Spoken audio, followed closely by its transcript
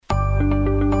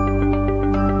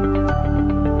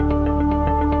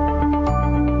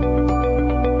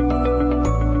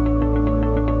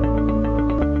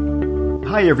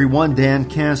Hi everyone, Dan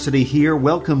Cassidy here.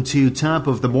 Welcome to Top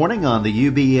of the Morning on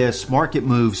the UBS Market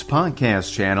Moves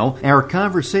podcast channel. Our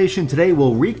conversation today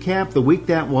will recap the week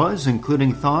that was,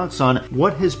 including thoughts on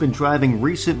what has been driving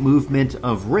recent movement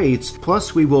of rates.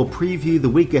 Plus, we will preview the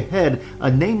week ahead,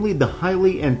 namely the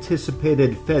highly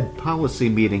anticipated Fed policy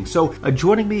meeting. So,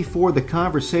 joining me for the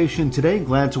conversation today,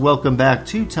 glad to welcome back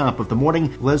to Top of the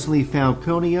Morning, Leslie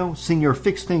Falconio, Senior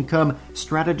Fixed Income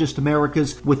Strategist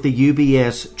Americas with the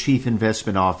UBS Chief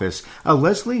Investment Office.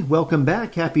 Leslie, welcome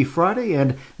back. Happy Friday,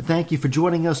 and thank you for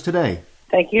joining us today.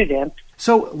 Thank you, Dan.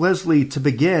 So, Leslie, to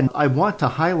begin, I want to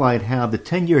highlight how the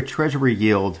 10-year Treasury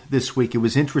yield this week, it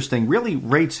was interesting, really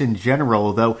rates in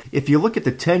general, though if you look at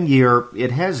the 10-year,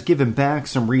 it has given back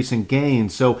some recent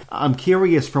gains. So I'm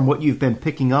curious from what you've been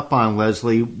picking up on,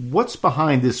 Leslie, what's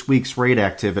behind this week's rate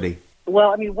activity?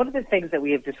 Well, I mean, one of the things that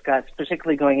we have discussed,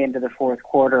 particularly going into the fourth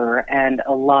quarter, and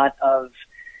a lot of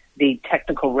the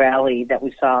technical rally that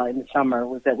we saw in the summer,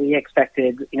 was that we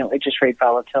expected, interest rate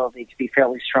volatility to be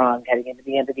fairly strong heading into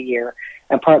the end of the year,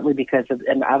 and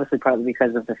obviously partly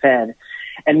because of the Fed.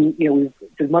 And,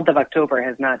 the month of October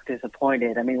has not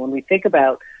disappointed. I mean, when we think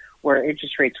about where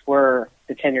interest rates were,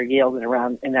 the 10-year yield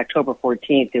in October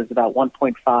 14th, it was about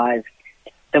 1.5.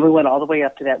 Then we went all the way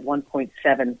up to that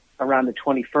 1.7 around the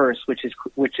 21st,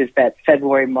 which is that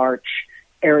February, March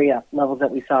area levels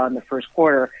that we saw in the first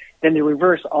quarter. Then they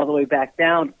reverse all the way back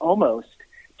down almost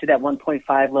to that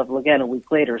 1.5 level again a week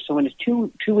later. So in a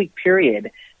two-week period,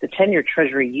 the 10-year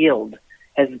Treasury yield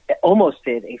has almost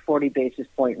did a 40 basis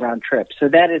point round trip. So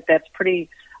that's pretty,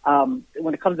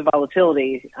 when it comes to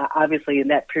volatility, obviously in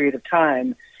that period of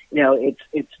time,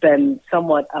 it's been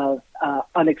somewhat of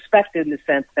unexpected in the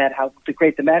sense that how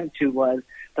great the magnitude was,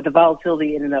 but the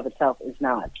volatility in and of itself is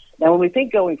not. Now, when we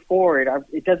think going forward,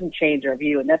 it doesn't change our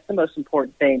view, and that's the most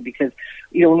important thing because,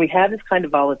 when we have this kind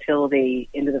of volatility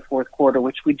into the fourth quarter,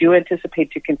 which we do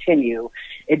anticipate to continue,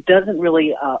 it doesn't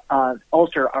really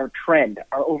alter our trend,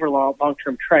 our overall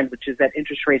long-term trend, which is that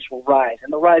interest rates will rise,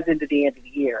 and they'll rise into the end of the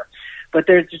year. But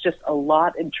there's just a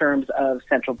lot in terms of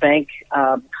central bank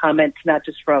comments, not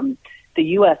just from the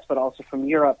U.S., but also from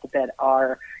Europe, that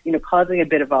are, causing a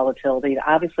bit of volatility. And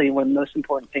obviously, one of the most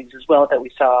important things as well that we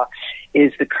saw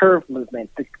is the curve movement.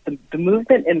 The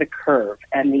movement in the curve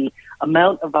and the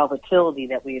amount of volatility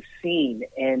that we have seen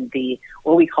in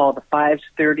what we call the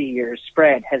 5-30-year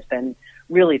spread has been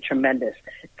really tremendous.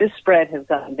 This spread has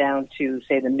gotten down to,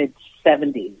 say, the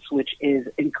mid-70s, which is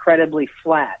incredibly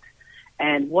flat.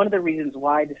 And one of the reasons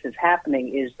why this is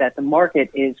happening is that the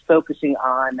market is focusing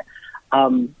on,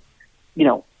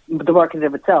 the market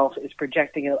of itself is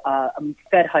projecting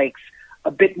Fed hikes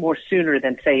a bit more sooner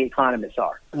than, say, economists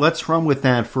are. Let's run with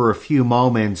that for a few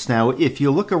moments. Now, if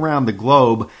you look around the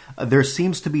globe, there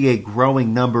seems to be a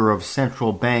growing number of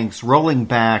central banks rolling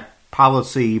back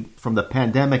policy from the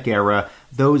pandemic era.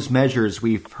 Those measures,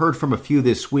 we've heard from a few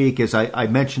this week, as I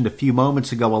mentioned a few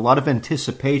moments ago, a lot of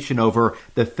anticipation over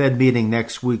the Fed meeting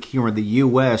next week here in the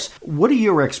U.S. What are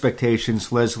your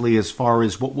expectations, Leslie, as far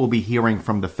as what we'll be hearing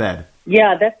from the Fed?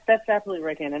 Yeah, that's absolutely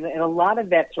right, Dan. And a lot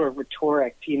of that sort of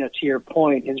rhetoric, to your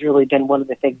point, has really been one of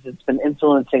the things that's been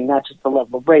influencing not just the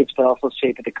level of rates, but also the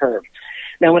shape of the curve.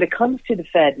 Now, when it comes to the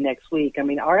Fed next week, I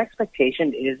mean, our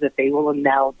expectation is that they will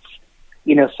announce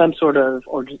some sort of,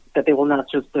 or that they will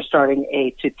announce they're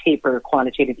starting to taper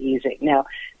quantitative easing. Now,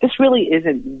 this really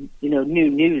isn't, new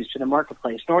news to the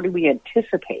marketplace, nor do we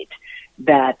anticipate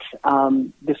that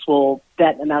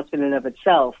that announcement in and of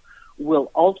itself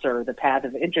will alter the path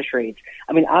of interest rates.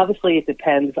 I mean, obviously it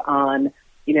depends on,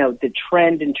 the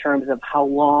trend in terms of how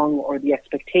long or the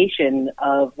expectation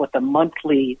of what the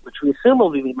monthly, which we assume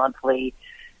will be monthly,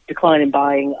 decline in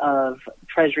buying of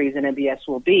treasuries and MBS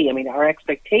will be. I mean, our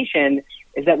expectation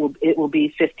is that it will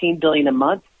be $15 billion a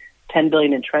month, $10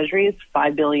 billion in treasuries,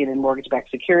 $5 billion in mortgage-backed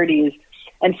securities.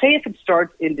 And say if it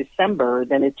starts in December,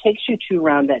 then it takes you to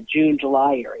around that June,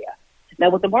 July area. Now,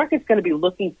 what the market's going to be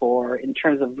looking for in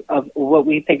terms of what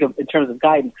we think of in terms of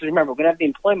guidance, because remember, we're going to have the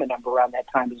employment number around that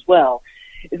time as well,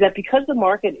 is that because the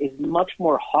market is much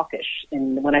more hawkish,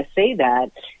 and when I say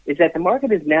that, is that the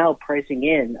market is now pricing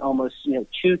in almost,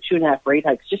 2.5 rate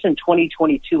hikes just in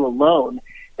 2022 alone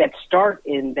that start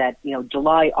in that,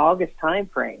 July, August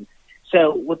timeframe.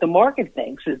 So what the market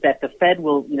thinks is that the Fed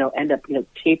will, end up,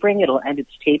 tapering. It'll end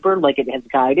its taper like it has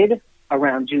guided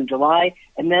around June, July,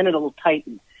 and then it'll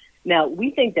tighten. Now, we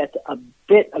think that's a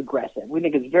bit aggressive. We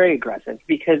think it's very aggressive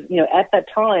because, at that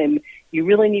time, you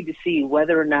really need to see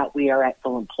whether or not we are at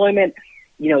full employment.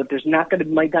 There's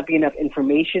might not be enough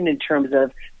information in terms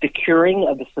of the curing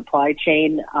of the supply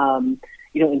chain,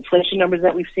 inflation numbers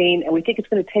that we've seen. And we think it's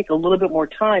going to take a little bit more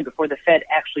time before the Fed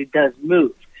actually does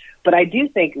move. But I do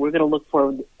think we're going to look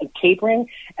for a tapering,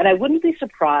 and I wouldn't be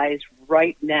surprised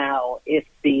right now if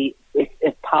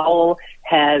Powell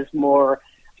has more,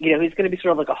 he's going to be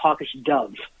sort of like a hawkish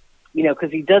dove,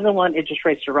 because he doesn't want interest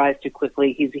rates to rise too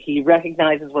quickly. He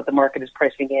recognizes what the market is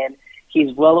pricing in.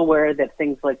 He's well aware that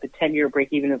things like the 10-year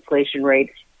break-even inflation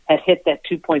rate had hit that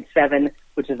 2.7,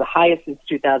 which is the highest since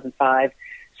 2005.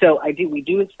 So we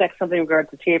do expect something in regards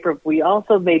to taper. We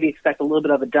also maybe expect a little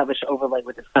bit of a dovish overlay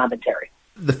with this commentary.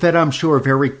 The Fed, I'm sure,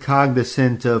 very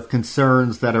cognizant of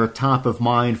concerns that are top of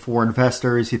mind for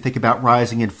investors. You think about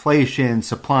rising inflation,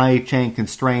 supply chain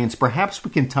constraints. Perhaps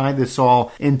we can tie this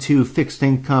all into fixed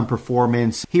income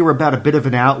performance. Hear about a bit of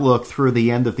an outlook through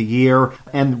the end of the year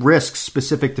and risks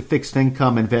specific to fixed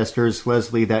income investors,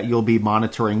 Leslie, that you'll be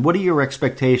monitoring. What are your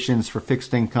expectations for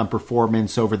fixed income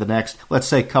performance over the next, let's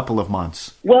say, couple of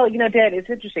months? Well, Dad, it's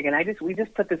interesting, and we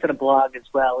just put this in a blog as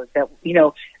well. Is that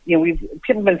people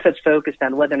have been such focused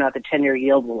on whether or not the 10-year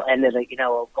yield will end at a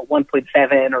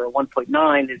 1.7 or a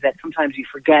 1.9. Is that sometimes you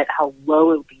forget how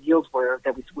low the yields were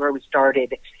where we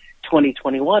started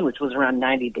 2021, which was around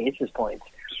 90 basis points.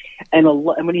 And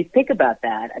when you think about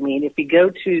that, I mean, if you go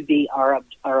to our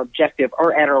objective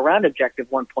or at or around objective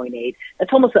 1.8,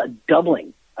 that's almost a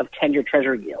doubling of 10-year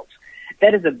Treasury yields.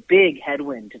 That is a big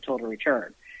headwind to total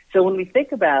return. So when we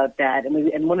think about that,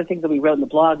 and one of the things that we wrote in the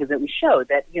blog is that we showed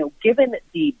that, given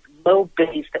the low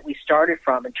base that we started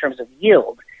from in terms of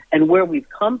yield and where we've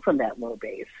come from that low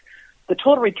base, the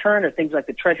total return of things like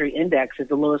the Treasury index is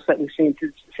the lowest that we've seen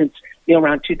since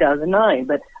around 2009.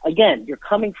 But again, you're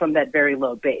coming from that very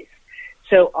low base.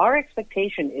 So our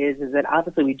expectation is that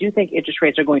obviously we do think interest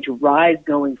rates are going to rise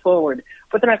going forward,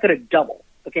 but they're not going to double.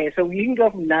 Okay, so you can go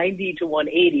from 90 to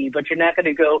 180, but you're not going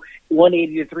to go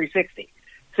 180 to 360.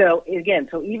 So again,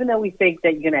 even though we think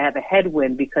that you're going to have a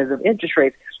headwind because of interest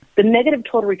rates, the negative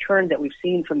total return that we've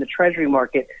seen from the Treasury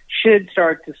market should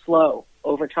start to slow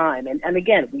over time. And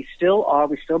again, we still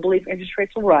believe interest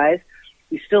rates will rise.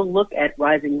 We still look at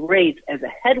rising rates as a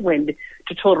headwind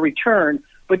to total return,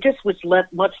 but just with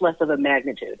much less of a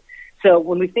magnitude. So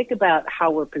when we think about how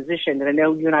we're positioned, and I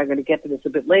know you and I are going to get to this a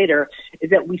bit later,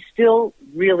 is that we still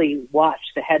really watch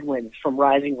the headwinds from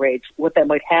rising rates, what that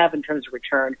might have in terms of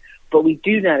return, but we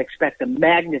do not expect the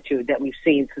magnitude that we've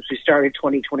seen since we started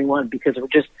 2021 because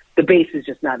the base is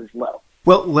just not as low.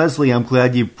 Well, Leslie, I'm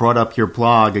glad you brought up your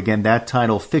blog. Again, that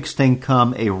title, Fixed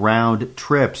Income, a Round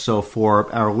Trip. So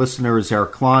for our listeners, our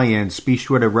clients, be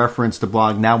sure to reference the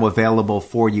blog now available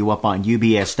for you up on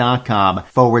ubs.com/CIO.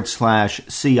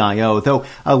 Though,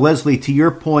 Leslie, to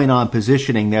your point on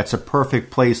positioning, that's a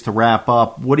perfect place to wrap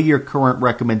up. What are your current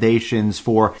recommendations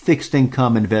for fixed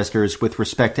income investors with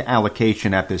respect to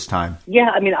allocation at this time?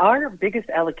 Yeah, our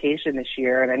biggest allocation this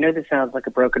year, and I know this sounds like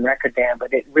a broken record, Dan,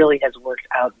 but it really has worked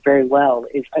out very well,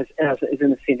 is in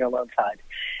the senior loan side.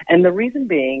 And the reason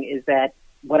being is that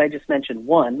what I just mentioned,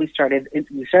 one, we started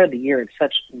the year at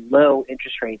such low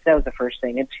interest rates. That was the first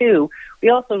thing. And two, we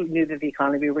also knew that the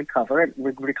economy would recover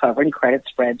and credit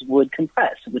spreads would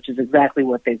compress, which is exactly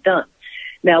what they've done.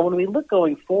 Now, when we look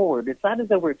going forward, it's not as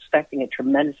though we're expecting a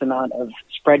tremendous amount of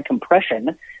spread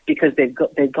compression because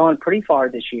they've gone pretty far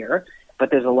this year. But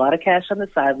there's a lot of cash on the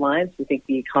sidelines. We think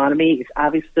the economy is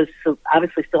obviously still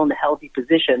in a healthy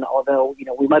position, although,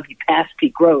 we might be past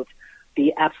peak growth.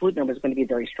 The absolute number is going to be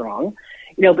very strong.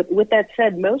 But with that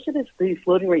said, most of the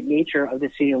floating rate nature of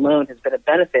the senior loan has been a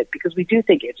benefit because we do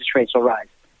think interest rates will rise.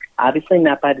 Obviously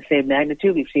not by the same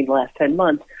magnitude we've seen the last 10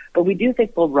 months, but we do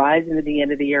think they'll rise into the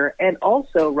end of the year and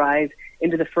also rise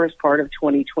into the first part of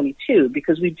 2022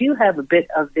 because we do have a bit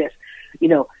of this,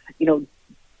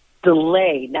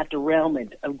 delay, not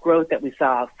derailment of growth that we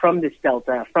saw from this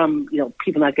delta, from,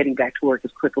 people not getting back to work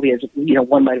as quickly as,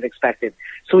 one might have expected.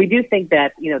 So we do think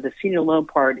that, the senior loan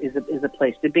part is a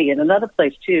place to be. And another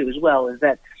place too, as well, is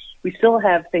that we still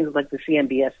have things like the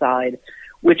CMBS side,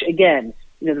 which again,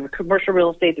 the commercial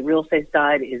real estate, the real estate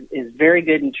side is very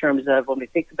good in terms of when we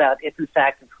think about if in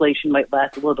fact inflation might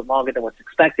last a little bit longer than what's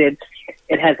expected.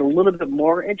 It has a little bit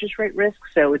more interest rate risk,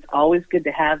 so it's always good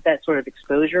to have that sort of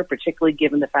exposure, particularly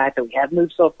given the fact that we have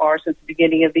moved so far since the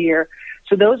beginning of the year.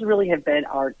 So those really have been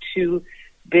our two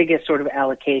biggest sort of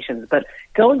allocations. But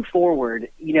going forward,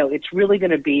 it's really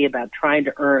going to be about trying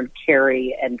to earn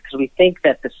carry, and because we think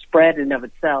that the spread in and of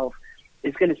itself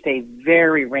is going to stay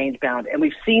very range bound. And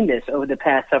we've seen this over the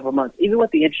past several months. Even with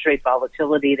the interest rate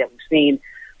volatility that we've seen,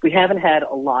 we haven't had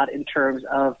a lot in terms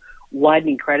of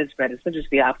widening credit spread. It's not just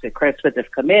the opposite. Credit spreads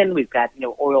have come in. We've got,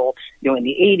 oil, in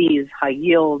the 80s, high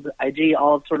yield, IG,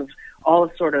 all sort of,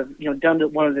 done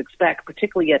what one would expect,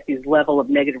 particularly at these level of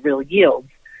negative real yields.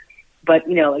 But,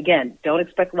 again, don't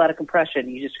expect a lot of compression.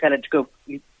 You just got to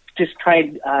just try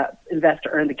and invest to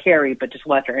earn the carry, but just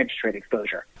watch our interest rate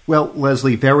exposure. Well,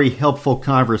 Leslie, very helpful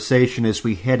conversation as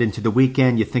we head into the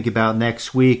weekend. You think about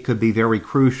next week could be very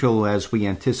crucial as we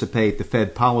anticipate the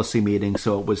Fed policy meeting.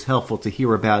 So it was helpful to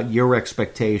hear about your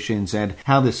expectations and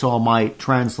how this all might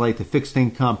translate to fixed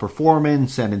income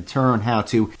performance and in turn how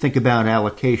to think about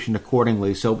allocation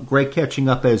accordingly. So great catching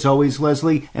up as always,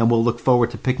 Leslie, and we'll look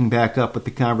forward to picking back up with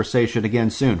the conversation again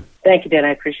soon. Thank you, Dan.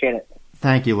 I appreciate it.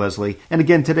 Thank you, Leslie. And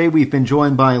again, today we've been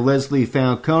joined by Leslie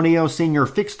Falconio, Senior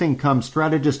Fixed Income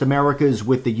Strategist Americas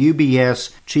with the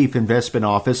UBS Chief Investment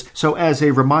Office. So as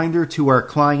a reminder to our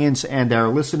clients and our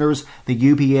listeners, the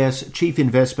UBS Chief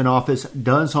Investment Office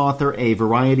does author a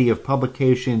variety of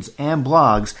publications and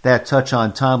blogs that touch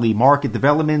on timely market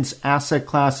developments, asset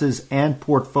classes, and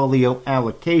portfolio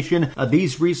allocation.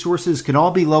 These resources can all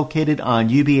be located on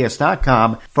ubs.com/CIO.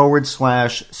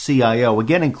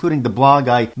 Again, including the blog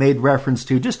I made reference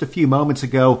to just a few moments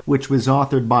ago, which was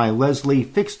authored by Leslie,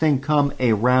 Fixed Income,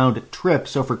 A Round Trip.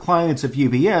 So for clients of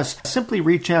UBS, simply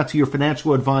reach out to your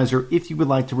financial advisor if you would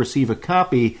like to receive a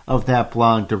copy of that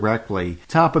blog directly.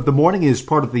 Top of the Morning is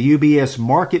part of the UBS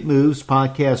Market Moves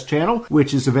podcast channel,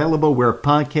 which is available where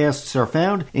podcasts are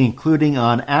found, including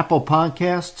on Apple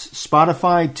Podcasts,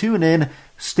 Spotify, TuneIn,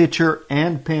 Stitcher,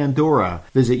 and Pandora.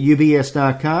 Visit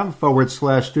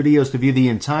ubs.com/studios to view the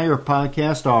entire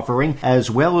podcast offering, as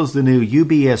well as the new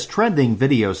UBS Trending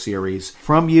video series.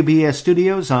 From UBS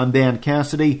Studios, I'm Dan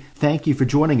Cassidy. Thank you for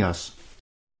joining us.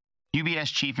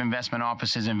 UBS Chief Investment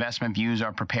Office's investment views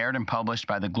are prepared and published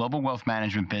by the global wealth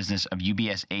management business of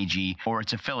UBS AG or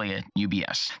its affiliate,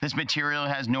 UBS. This material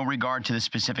has no regard to the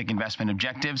specific investment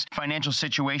objectives, financial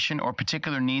situation, or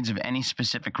particular needs of any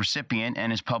specific recipient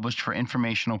and is published for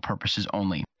informational purposes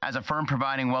only. As a firm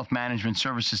providing wealth management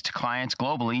services to clients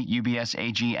globally, UBS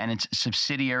AG and its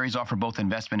subsidiaries offer both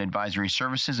investment advisory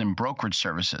services and brokerage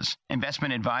services.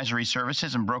 Investment advisory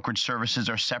services and brokerage services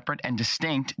are separate and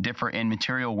distinct, differ in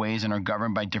material ways, and are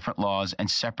governed by different laws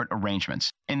and separate arrangements.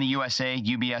 In the USA,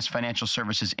 UBS Financial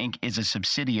Services, Inc. is a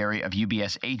subsidiary of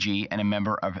UBS AG and a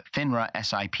member of FINRA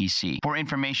SIPC. For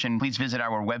information, please visit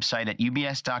our website at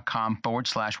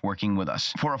ubs.com/working with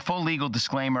us. For a full legal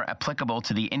disclaimer applicable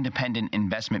to the independent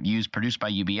investment views produced by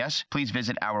UBS, please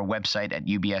visit our website at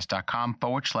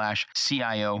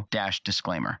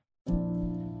ubs.com/CIO-disclaimer.